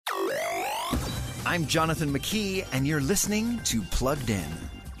I'm Jonathan McKee, and you're listening to Plugged In.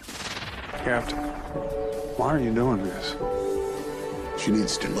 Captain, why are you doing this? She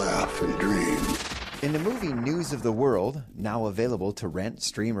needs to laugh and dream. In the movie News of the World, now available to rent,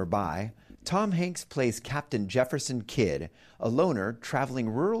 stream, or buy, Tom Hanks plays Captain Jefferson Kidd, a loner traveling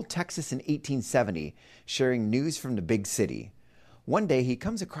rural Texas in 1870, sharing news from the big city. One day he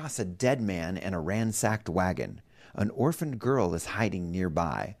comes across a dead man and a ransacked wagon. An orphaned girl is hiding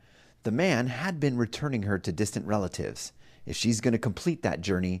nearby. The man had been returning her to distant relatives. If she's going to complete that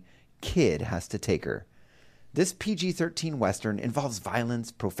journey, Kidd has to take her. This PG-13 Western involves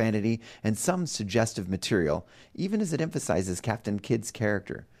violence, profanity, and some suggestive material, even as it emphasizes Captain Kidd's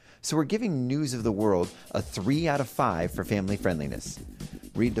character. So we're giving News of the World a 3 out of 5 for family friendliness.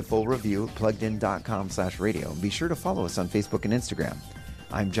 Read the full review at pluggedin.com/radio and be sure to follow us on Facebook and Instagram.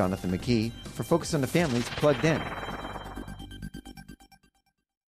 I'm Jonathan McKee for Focus on the Family's Plugged In.